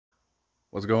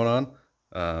What's going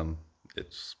on?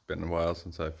 It's been a while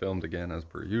since I filmed again as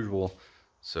per usual,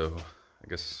 so I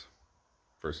guess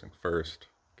first things first,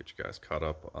 get you guys caught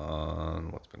up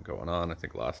on what's been going on. I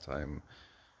think last time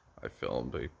I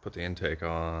filmed, I put the intake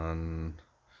on.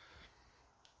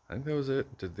 I think that was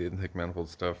it. Did the intake manifold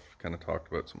stuff, kind of talked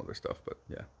about some other stuff, but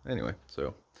yeah. Anyway,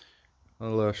 so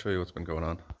I'll show you what's been going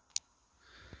on.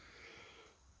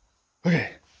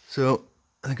 Okay, so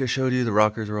I think I showed you the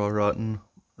rockers are all rotten,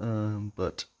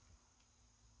 but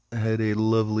I had a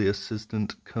lovely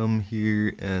assistant come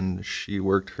here and she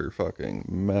worked her fucking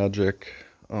magic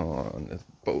on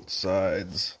both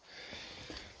sides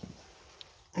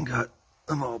and got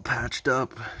them all patched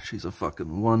up. She's a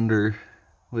fucking wonder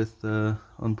with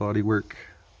on body work.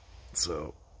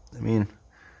 So, I mean,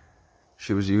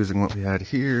 she was using what we had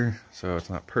here, so it's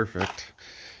not perfect,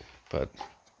 but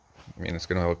I mean, it's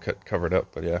gonna all get covered up,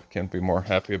 but yeah, can't be more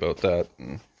happy about that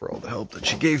and for all the help that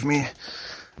she gave me.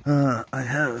 I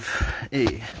have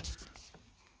a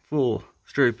full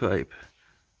straight pipe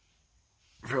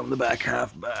from the back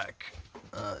half back.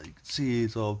 You can see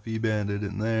it's all V-banded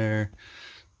in there.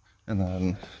 And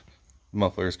then the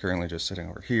muffler is currently just sitting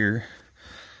over here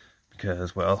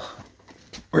because, well,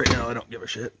 right now I don't give a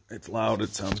shit. It's loud,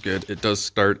 it sounds good. It does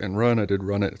start and run. I did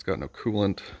run it. It's got no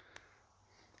coolant.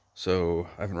 So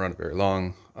I haven't run it very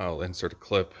long. I'll insert a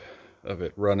clip of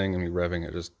it running and me revving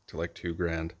it just to like 2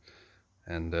 grand.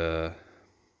 And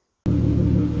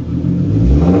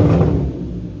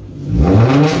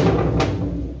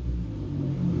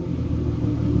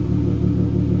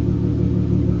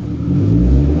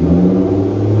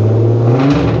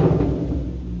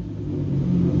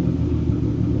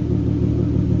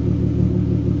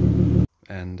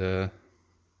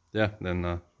yeah, then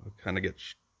I'll kind of get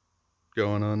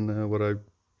going on what I'm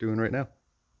doing right now.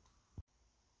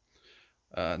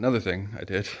 Another thing I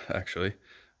did actually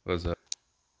was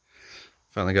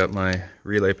finally got my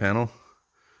relay panel,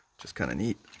 which is kind of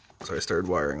neat. So I started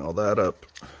wiring all that up,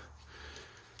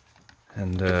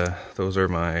 and those are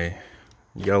my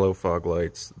yellow fog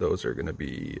lights. Those are going to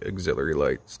be auxiliary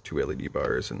lights, 2 LED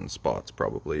bars and spots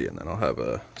probably, and then I'll have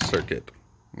a circuit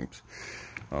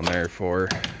on there for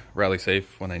rally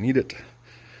safe when I need it.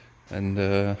 And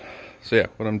so yeah,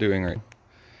 what I'm doing right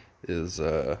is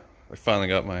I finally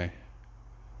got my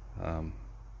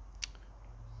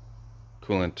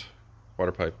coolant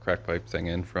water pipe, crack pipe thing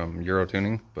in from Euro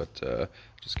Tuning, but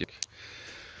just keep.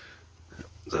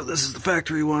 So this is the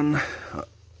factory one.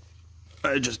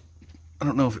 I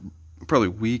don't know if probably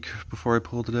a week before I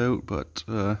pulled it out, but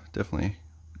definitely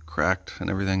cracked and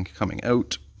everything coming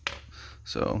out.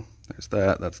 So there's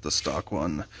that. That's the stock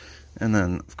one. And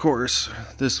then, of course,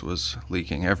 this was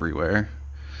leaking everywhere.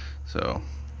 So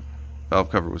valve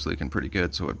cover was leaking pretty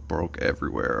good, so it broke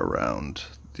everywhere around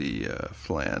the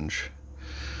flange.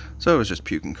 So I was just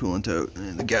puking coolant out,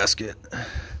 and the gasket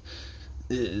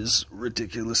is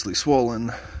ridiculously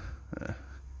swollen.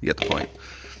 You get the point.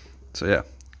 So yeah,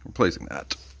 replacing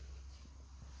that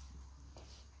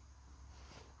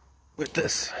with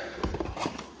this.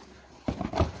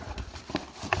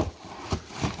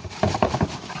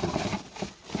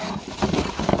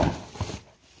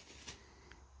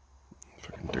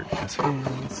 Fucking dirty ass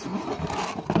hands.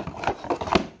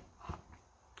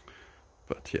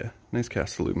 But yeah, nice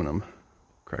cast aluminum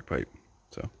crack pipe,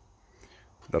 so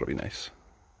that'll be nice.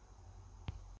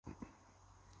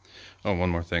 Oh, one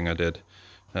more thing I did.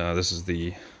 This is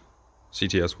the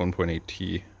CTS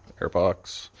 1.8T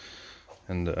airbox,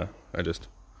 and I just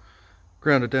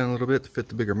ground it down a little bit to fit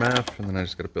the bigger MAF, and then I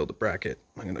just got to build a bracket.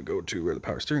 I'm going to go to where the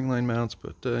power steering line mounts,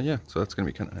 but yeah, so that's going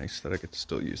to be kind of nice that I get to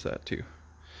still use that too.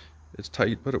 It's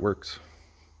tight, but it works.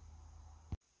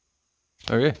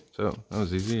 Okay, so that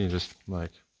was easy. You just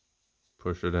like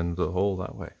push it into the hole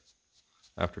that way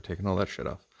after taking all that shit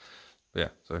off. But yeah,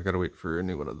 so I gotta wait for a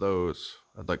new one of those.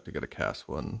 I'd like to get a cast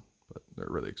one, but they're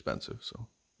really expensive, so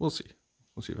we'll see.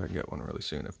 We'll see if I can get one really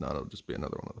soon. If not, it'll just be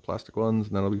another one of the plastic ones,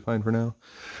 and that'll be fine for now.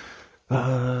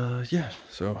 Yeah,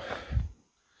 so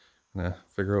I'm gonna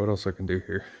figure out what else I can do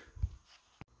here.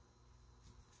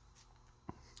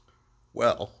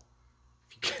 Well,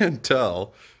 if you can't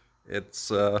tell, it's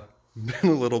been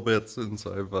a little bit since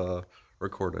I've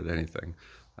recorded anything.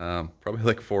 Probably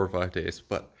like 4 or 5 days,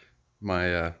 but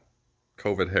my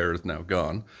COVID hair is now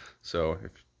gone. So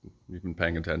if you've been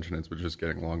paying attention, it's been just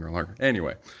getting longer and longer.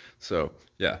 Anyway, so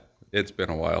yeah, it's been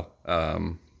a while.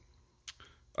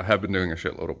 I have been doing a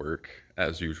shitload of work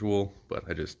as usual, but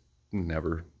I just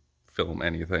never film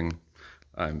anything.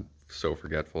 I'm so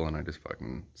forgetful and I just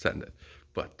fucking send it.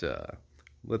 But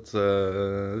let's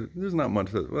there's not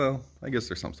much that, well, I guess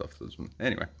there's some stuff that's been,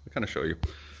 anyway, I'll kind of show you.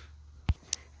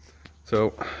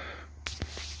 So,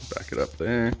 back it up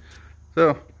there.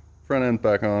 So, front end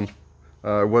back on.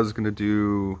 I was going to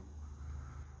do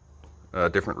a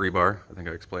different rebar. I think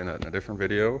I explained that in a different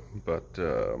video, but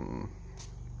for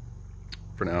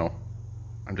now,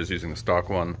 I'm just using the stock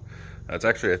one. It's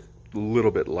actually a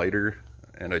little bit lighter,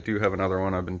 and I do have another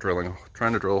one I've been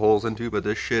trying to drill holes into, but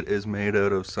this shit is made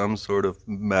out of some sort of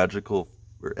magical,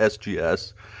 or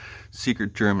SGS,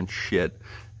 secret German shit,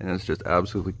 and it's just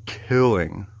absolutely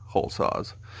killing hole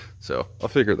saws. So I'll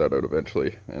figure that out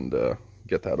eventually, and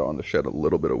get that on to shed a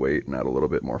little bit of weight and add a little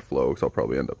bit more flow, because I'll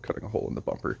probably end up cutting a hole in the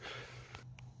bumper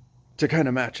to kind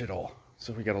of match it all.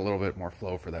 So we got a little bit more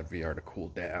flow for that VR to cool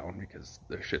down, because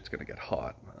the shit's gonna get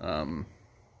hot.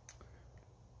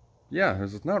 Yeah,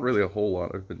 there's not really a whole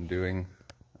lot I've been doing,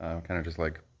 kind of just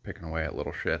like picking away at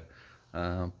little shit.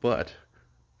 But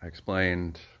I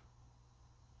explained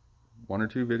 1 or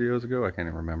 2 videos ago, I can't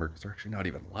even remember because they're actually not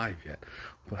even live yet,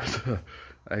 but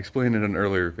I explained in an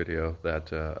earlier video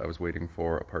that I was waiting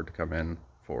for a part to come in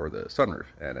for the sunroof,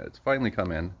 and it's finally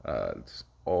come in.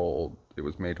 It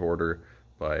was made to order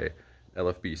by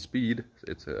LFB Speed.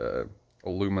 It's a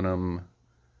aluminum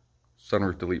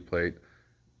sunroof delete plate,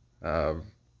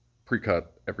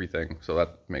 pre-cut everything, so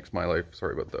that makes my life,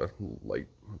 sorry about the light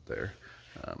up there,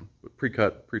 but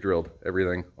pre-cut, pre-drilled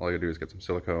everything. All I gotta do is get some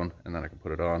silicone and then I can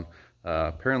put it on.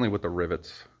 Apparently with the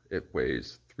rivets it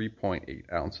weighs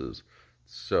 3.8 ounces,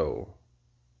 so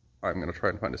I'm gonna try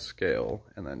and find a scale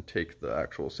and then take the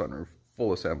actual sunroof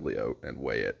full assembly out and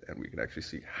weigh it, and we can actually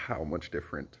see how much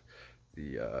different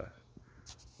the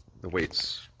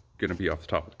weight's gonna be off the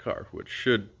top of the car, which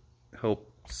should help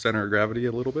center of gravity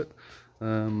a little bit.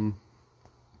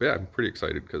 But yeah, I'm pretty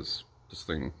excited because this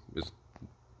thing is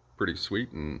pretty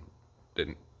sweet and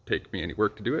didn't take me any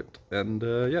work to do it. And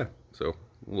yeah, so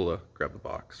we'll grab the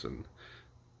box and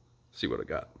see what I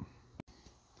got.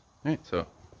 Alright, so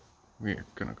we're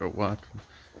gonna go watch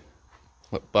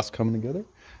what bus coming together.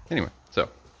 Anyway, so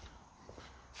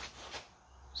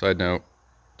side note,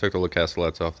 took the Le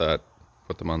Castellets off that,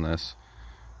 put them on this.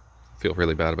 Feel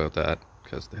really bad about that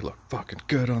because they look fucking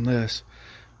good on this,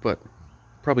 but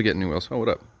probably getting new wheels. Oh, what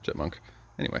up, Jetmonk?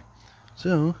 Anyway,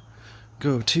 so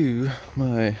go to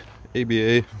my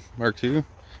ABA Mark II.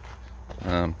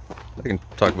 I can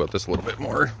talk about this a little bit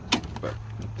more, but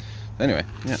anyway,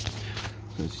 yeah.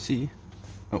 So as you see,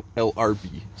 oh,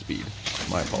 LRB speed.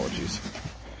 My apologies.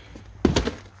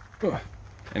 Oh,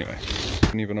 anyway,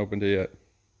 haven't even opened it yet.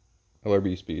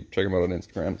 LRB speed. Check them out on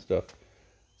Instagram and stuff.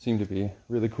 Seem to be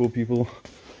really cool people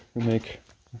who make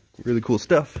really cool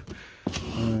stuff.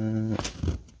 Oh.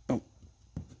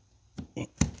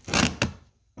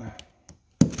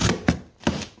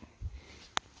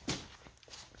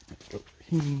 Go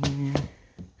here.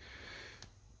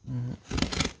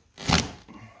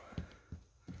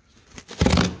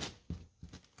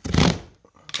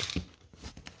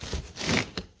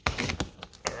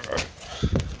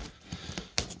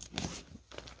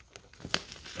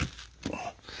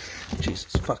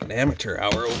 Jesus, fucking amateur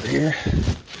hour over here.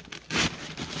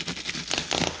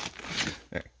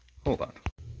 There, hold on.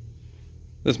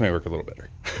 This may work a little better.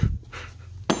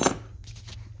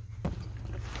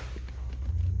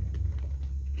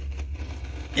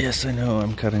 Yes, I know,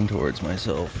 I'm cutting towards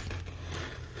myself.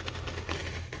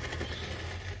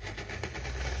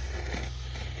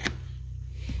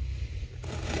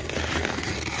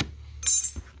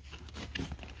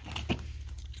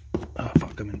 Oh,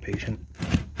 fuck, I'm impatient.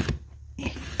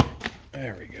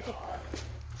 There we go.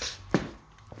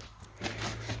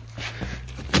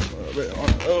 A little bit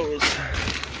on those.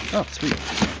 Oh, sweet.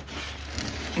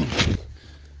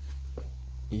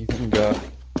 Even got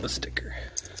a sticker.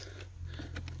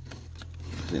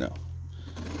 You know,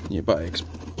 you buy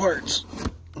parts.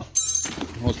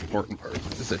 The most important part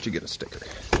is that you get a sticker.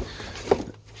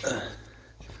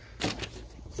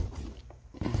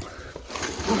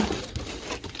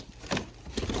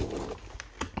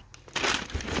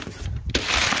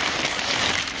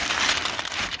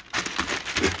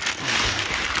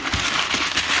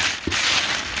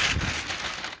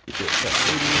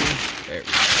 There we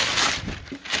go.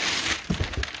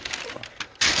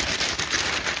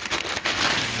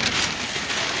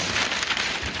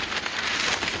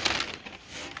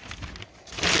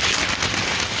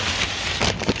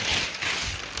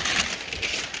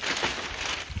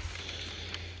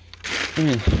 I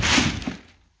mean,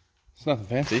 it's nothing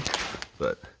fancy,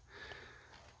 but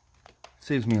it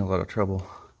saves me a lot of trouble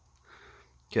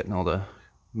getting all the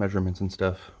measurements and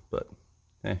stuff, but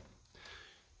hey,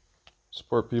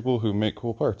 support people who make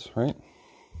cool parts, right?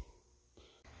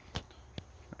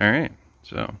 Alright,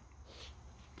 so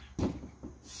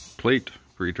plate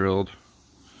pre-drilled,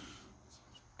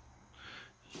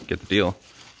 get the deal.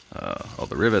 All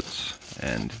the rivets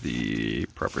and the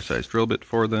proper size drill bit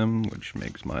for them, which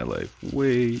makes my life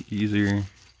way easier.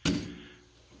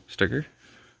 Sticker,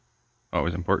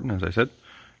 always important, as I said.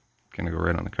 Gonna go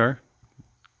right on the car.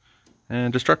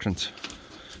 And instructions.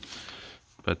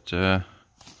 But, you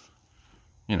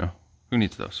know, who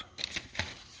needs those?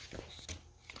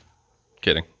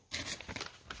 Kidding.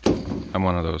 I'm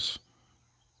one of those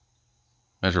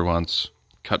measure once,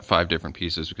 cut 5 different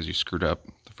pieces because you screwed up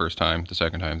the first time, the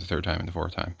second time, the third time, and the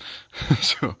fourth time.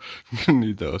 So I'm gonna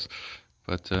need those.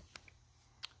 But so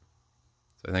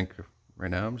I think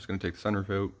right now I'm just gonna take the sunroof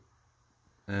out,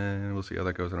 and we'll see how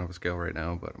that goes. I don't have a scale right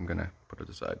now, but I'm gonna put it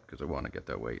aside because I want to get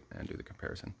that weight and do the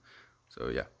comparison. So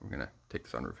yeah, I'm gonna take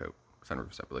the sunroof out,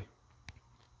 sunroof separately.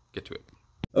 Get to it.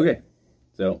 Okay,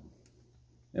 so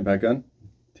impact gun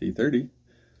T30.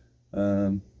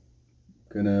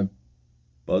 Gonna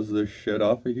buzz this shit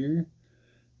off of here,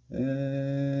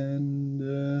 and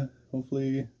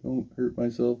hopefully don't hurt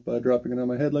myself by dropping it on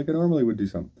my head like I normally would do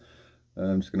something.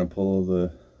 I'm just gonna pull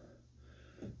the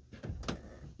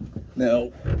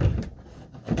now.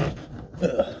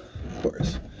 Of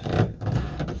course.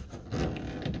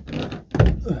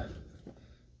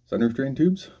 Sunroof drain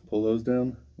tubes. Pull those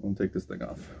down. I'll take this thing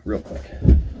off real quick.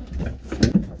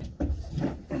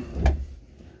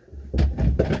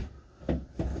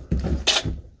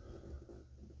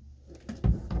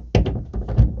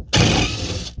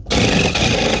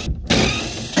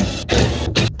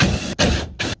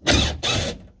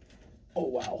 Oh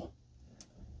wow.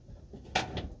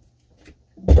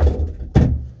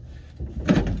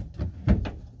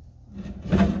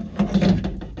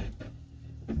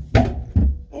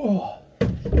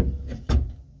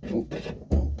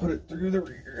 Put it through the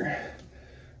rear.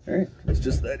 All right, it's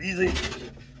just that easy.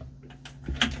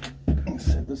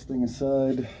 Set this thing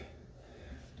aside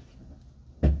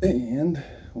and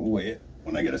weigh it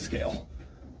when I get a scale.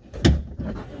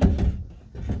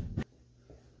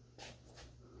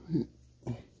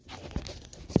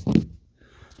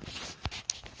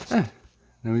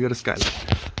 Now we got a skylight.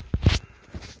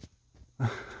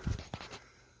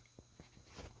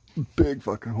 Big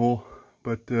fucking hole,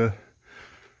 but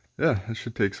yeah, it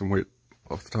should take some weight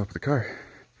off the top of the car.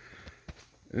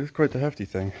 It is quite the hefty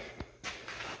thing.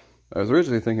 I was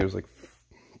originally thinking it was like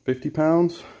 50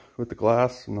 pounds with the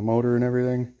glass and the motor and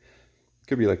everything. It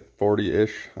could be like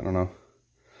 40-ish, I don't know.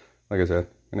 Like I said,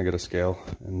 I'm gonna get a scale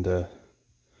and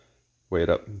weigh it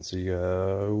up and see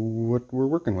what we're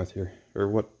working with here, or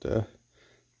what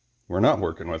we're not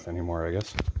working with anymore, I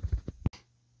guess.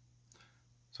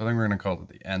 So I think we're gonna call it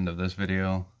the end of this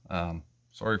video.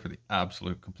 Sorry for the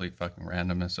absolute complete fucking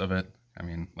randomness of it. I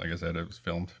mean, like I said, it was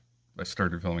filmed. I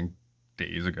started filming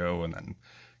days ago and then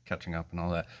catching up and all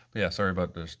that. But yeah, sorry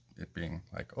about just it being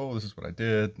like, oh, this is what I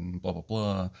did and blah, blah,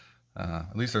 blah.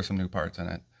 At least there's some new parts in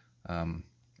it, and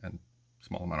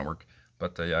small amount of work.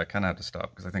 But yeah, I kind of had to stop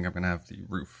because I think I'm going to have the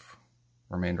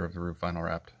remainder of the roof vinyl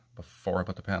wrapped before I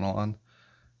put the panel on.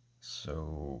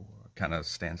 So kind of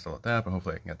stand still at that, but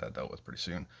hopefully I can get that dealt with pretty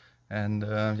soon. And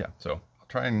yeah, so I'll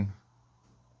try and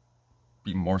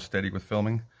be more steady with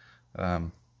filming.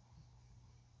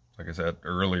 Like I said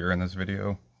earlier in this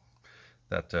video,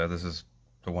 that this is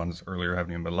the ones earlier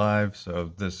haven't even been live,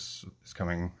 so this is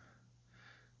coming.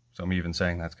 So I'm even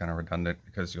saying that's kind of redundant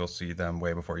because you'll see them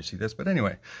way before you see this. But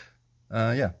anyway,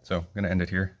 yeah, so I'm going to end it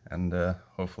here, and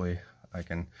hopefully I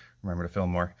can remember to film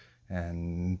more.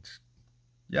 And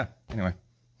yeah, anyway,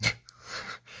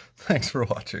 thanks for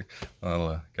watching.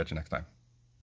 I'll catch you next time.